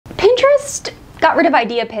just got rid of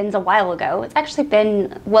idea pins a while ago. It's actually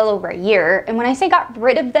been well over a year. And when I say got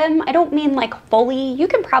rid of them, I don't mean like fully. You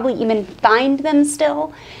can probably even find them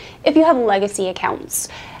still if you have legacy accounts.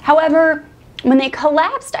 However, when they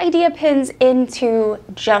collapsed idea pins into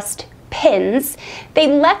just pins, they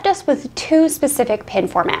left us with two specific pin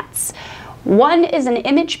formats. One is an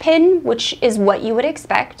image pin, which is what you would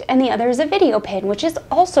expect, and the other is a video pin, which is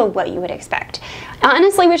also what you would expect. I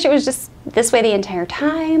honestly wish it was just this way the entire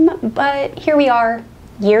time, but here we are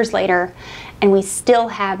years later, and we still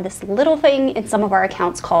have this little thing in some of our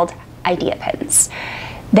accounts called idea pins.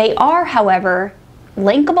 They are, however,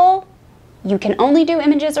 linkable. You can only do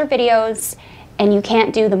images or videos, and you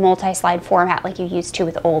can't do the multi-slide format like you used to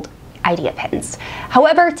with old idea pins.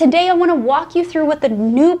 However, today I want to walk you through what the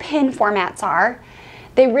new pin formats are.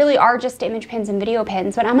 They really are just image pins and video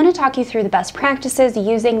pins, but I'm going to talk you through the best practices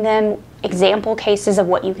using them, example cases of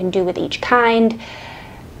what you can do with each kind,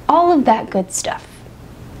 all of that good stuff.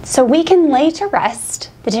 So we can lay to rest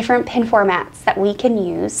the different pin formats that we can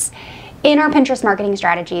use in our Pinterest marketing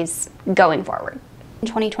strategies going forward. In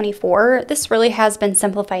 2024, this really has been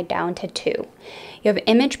simplified down to two. You have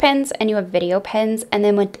image pins and you have video pins, and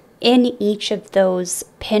then within each of those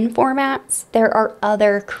pin formats, there are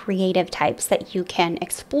other creative types that you can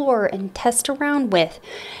explore and test around with.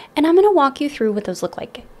 And I'm going to walk you through what those look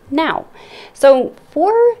like now. So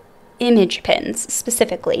for image pins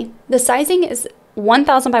specifically, the sizing is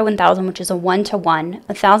 1000 by 1000, which is a 1-to-1,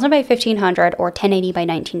 1000 by 1500, or 1080 by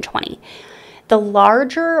 1920. The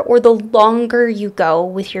larger or the longer you go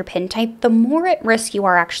with your pin type, the more at risk you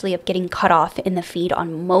are actually of getting cut off in the feed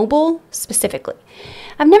on mobile specifically.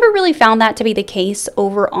 I've never really found that to be the case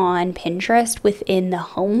over on Pinterest within the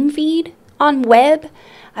home feed on web.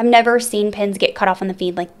 I've never seen pins get cut off on the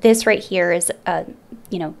feed. Like this right here is a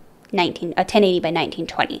 1080 by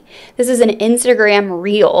 1920. This is an Instagram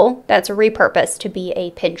reel that's repurposed to be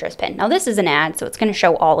a Pinterest pin. Now this is an ad, so it's going to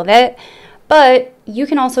show all of it. But you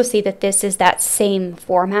can also see that this is that same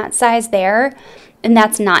format size there, and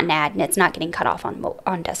that's not an ad, and it's not getting cut off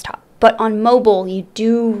on desktop. But on mobile, you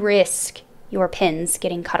do risk your pins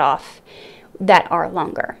getting cut off that are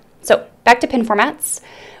longer. So back to pin formats.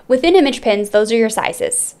 Within image pins, those are your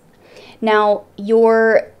sizes. Now,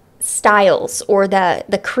 your styles or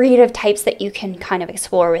the creative types that you can kind of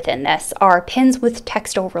explore within this are pins with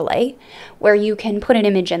text overlay, where you can put an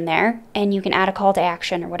image in there and you can add a call to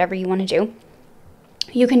action or whatever you want to do.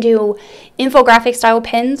 You can do infographic style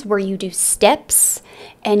pins where you do steps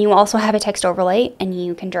and you also have a text overlay and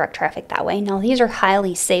you can direct traffic that way. Now these are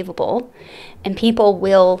highly savable and people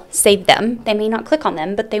will save them. They may not click on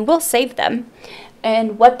them, but they will save them.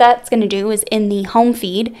 And what that's going to do is in the home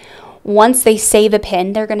feed, once they save a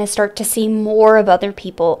pin, they're going to start to see more of other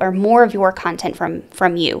people or more of your content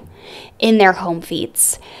from you in their home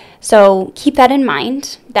feeds. So keep that in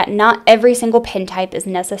mind, that not every single pin type is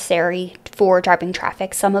necessary for driving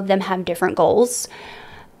traffic. Some of them have different goals.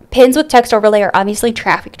 Pins with text overlay are obviously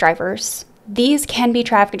traffic drivers. These can be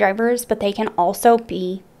traffic drivers, but they can also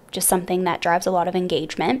be just something that drives a lot of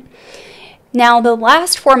engagement. Now, the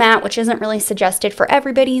last format, which isn't really suggested for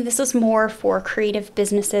everybody, this is more for creative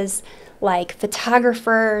businesses like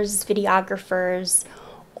photographers, videographers,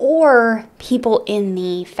 or people in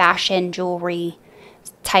the fashion, jewelry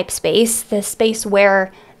type space, the space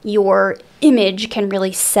where your image can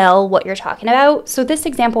really sell what you're talking about. So this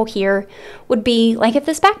example here would be like if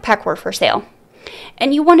this backpack were for sale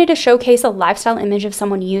and you wanted to showcase a lifestyle image of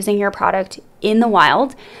someone using your product in the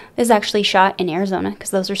wild. This is actually shot in Arizona because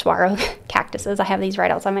those are saguaro cactuses. I have these right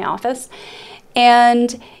outside my office.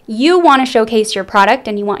 And you want to showcase your product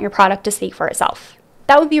and you want your product to speak for itself.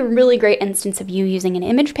 That would be a really great instance of you using an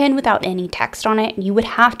image pin without any text on it. You would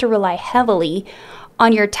have to rely heavily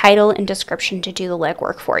on your title and description to do the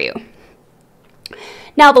legwork for you.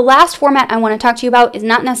 Now, the last format I want to talk to you about is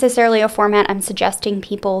not necessarily a format I'm suggesting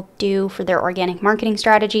people do for their organic marketing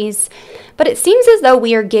strategies, but it seems as though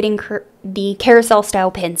we are getting the carousel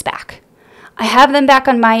style pins back. I have them back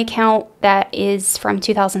on my account that is from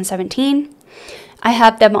 2017. I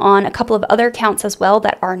have them on a couple of other accounts as well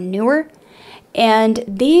that are newer, and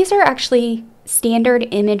these are actually standard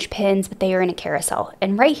image pins, but they are in a carousel.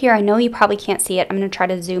 And right here, I know you probably can't see it. I'm going to try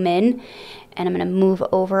to zoom in, and I'm going to move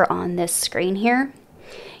over on this screen here.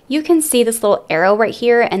 You can see this little arrow right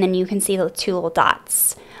here, and then you can see the two little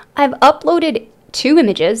dots. I've uploaded 2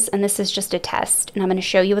 images, and this is just a test, and I'm going to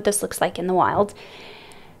show you what this looks like in the wild.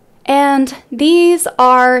 And these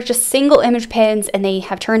are just single image pins, and they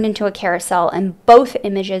have turned into a carousel, and both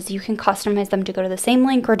images, you can customize them to go to the same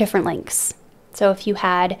link or different links. So if you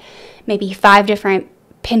had maybe 5 different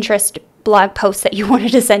Pinterest blog posts that you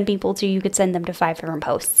wanted to send people to, you could send them to 5 different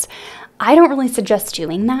posts. I don't really suggest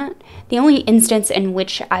doing that. The only instance in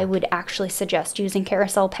which I would actually suggest using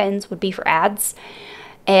carousel pins would be for ads.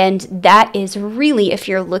 And that is really if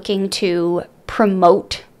you're looking to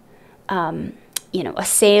promote, a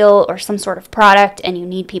sale or some sort of product and you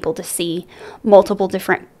need people to see multiple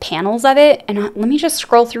different panels of it. And let me just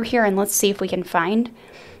scroll through here and let's see if we can find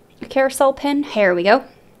a carousel pin. Here we go.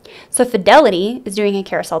 So Fidelity is doing a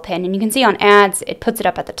carousel pin, and you can see on ads, it puts it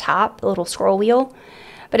up at the top, the little scroll wheel.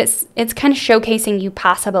 But it's kind of showcasing you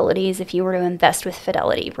possibilities if you were to invest with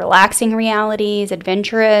Fidelity. Relaxing realities,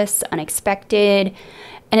 adventurous, unexpected,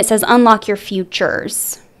 and it says unlock your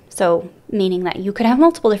futures. So meaning that you could have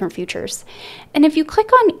multiple different futures. And if you click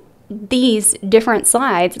on these different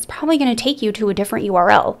slides, it's probably going to take you to a different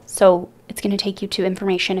URL. So it's going to take you to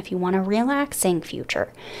information if you want a relaxing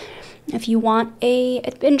future, if you want a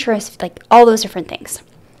adventurous, like all those different things.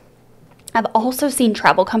 I've also seen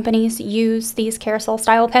travel companies use these carousel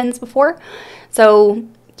style pens before. So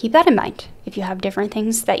keep that in mind. If you have different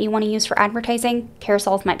things that you want to use for advertising,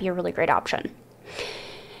 carousels might be a really great option.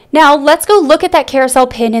 Now let's go look at that carousel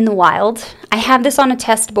pin in the wild. I have this on a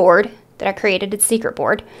test board that I created, it's a secret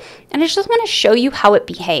board, and I just want to show you how it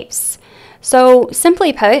behaves. So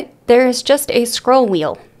simply put, there's just a scroll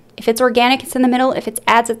wheel. If it's organic, it's in the middle. If it's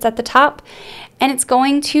ads, it's at the top. And it's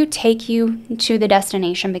going to take you to the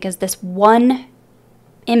destination because this one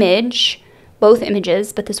image, both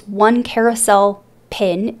images, but this one carousel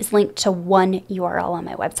pin is linked to one URL on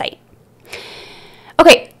my website.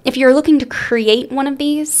 Okay, if you're looking to create one of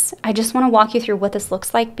these, I just want to walk you through what this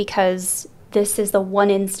looks like because this is the one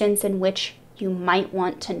instance in which you might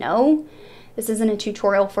want to know. This isn't a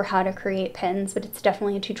tutorial for how to create pins, but it's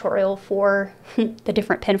definitely a tutorial for the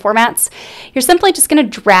different pin formats. You're simply just going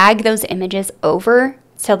to drag those images over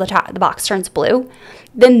till the box turns blue.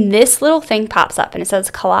 Then this little thing pops up and it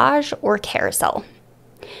says collage or carousel.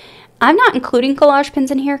 I'm not including collage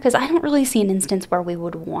pins in here because I don't really see an instance where we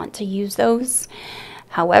would want to use those.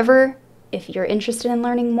 However, if you're interested in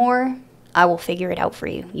learning more, I will figure it out for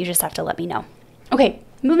you. You just have to let me know. Okay,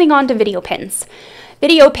 moving on to video pins.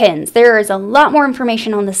 Video pins, there is a lot more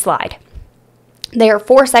information on this slide. They are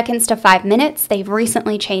 4 seconds to 5 minutes. They've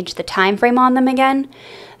recently changed the time frame on them again.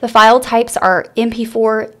 The file types are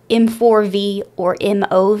MP4, M4V, or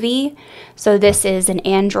MOV. So this is an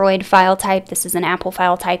Android file type, this is an Apple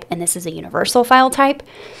file type, and this is a universal file type.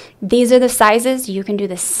 These are the sizes. You can do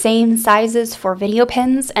the same sizes for video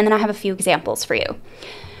pins, and then I have a few examples for you.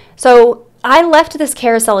 So I left this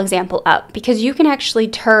carousel example up because you can actually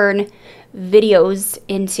turn videos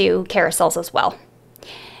into carousels as well.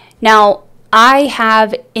 Now, I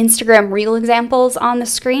have Instagram Reel examples on the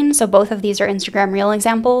screen, so both of these are Instagram Reel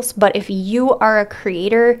examples, but if you are a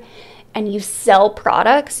creator and you sell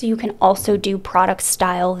products, you can also do product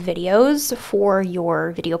style videos for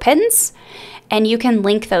your video pins, and you can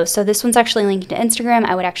link those. So this one's actually linked to Instagram.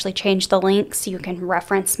 I would actually change the link so you can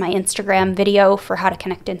reference my Instagram video for how to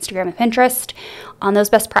connect Instagram and Pinterest on those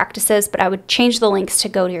best practices, but I would change the links to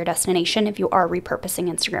go to your destination if you are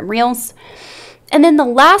repurposing Instagram Reels. And then the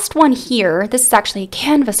last one here, this is actually a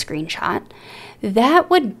Canva screenshot. That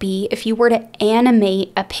would be if you were to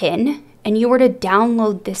animate a pin and you were to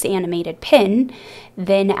download this animated pin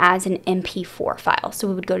then as an MP4 file. So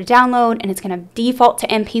we would go to download and it's going to default to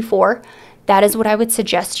MP4. That is what I would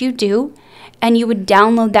suggest you do. And you would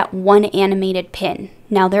download that one animated pin.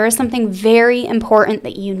 Now there is something very important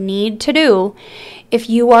that you need to do if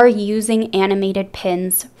you are using animated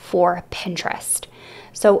pins for Pinterest.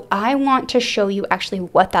 So I want to show you actually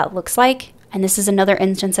what that looks like. And this is another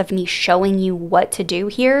instance of me showing you what to do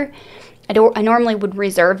here. I normally would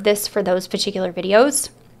reserve this for those particular videos,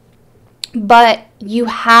 but you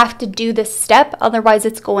have to do this step, otherwise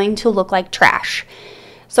it's going to look like trash.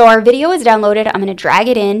 So our video is downloaded. I'm going to drag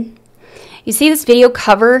it in. You see this video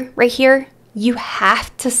cover right here? You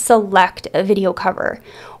have to select a video cover,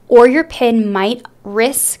 or your pin might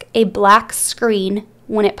risk a black screen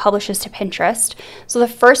when it publishes to Pinterest. So the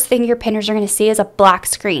first thing your pinners are going to see is a black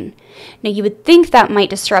screen. Now you would think that might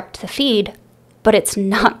disrupt the feed, but it's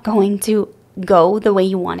not going to go the way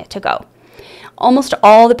you want it to go. Almost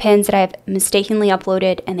all the pins that I've mistakenly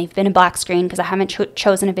uploaded and they've been a black screen because I haven't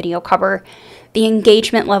chosen a video cover, the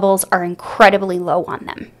engagement levels are incredibly low on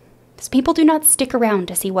them. So people do not stick around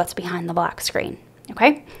to see what's behind the black screen,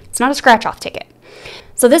 okay? It's not a scratch-off ticket.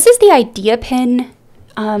 So this is the idea pin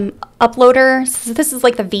uploader. So this is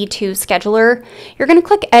like the V2 scheduler. You're going to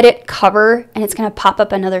click edit cover and it's going to pop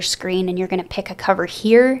up another screen and you're going to pick a cover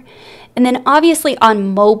here. And then obviously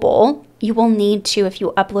on mobile, you will need to, if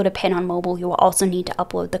you upload a pin on mobile, you will also need to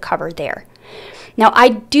upload the cover there. Now, I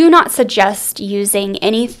do not suggest using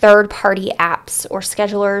any third-party apps or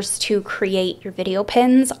schedulers to create your video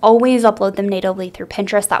pins. Always upload them natively through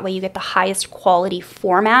Pinterest. That way you get the highest quality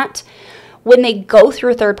format. When they go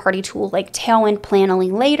through a third-party tool like Tailwind,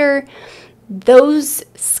 Planoly later, those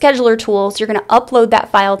scheduler tools, you're going to upload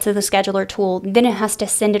that file to the scheduler tool, then it has to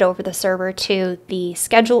send it over the server to the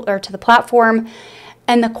schedule or to the platform,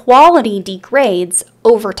 and the quality degrades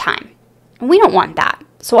over time. And we don't want that.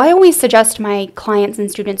 So I always suggest my clients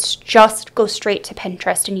and students just go straight to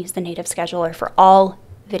Pinterest and use the native scheduler for all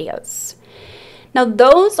videos. Now,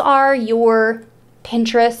 those are your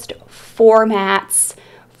Pinterest formats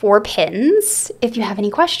for pins. If you have any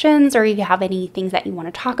questions or if you have any things that you want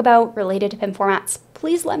to talk about related to pin formats,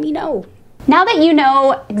 please let me know. Now that you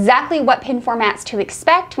know exactly what pin formats to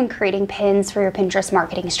expect when creating pins for your Pinterest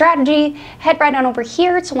marketing strategy, head right on over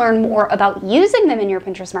here to learn more about using them in your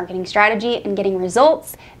Pinterest marketing strategy and getting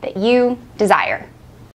results that you desire.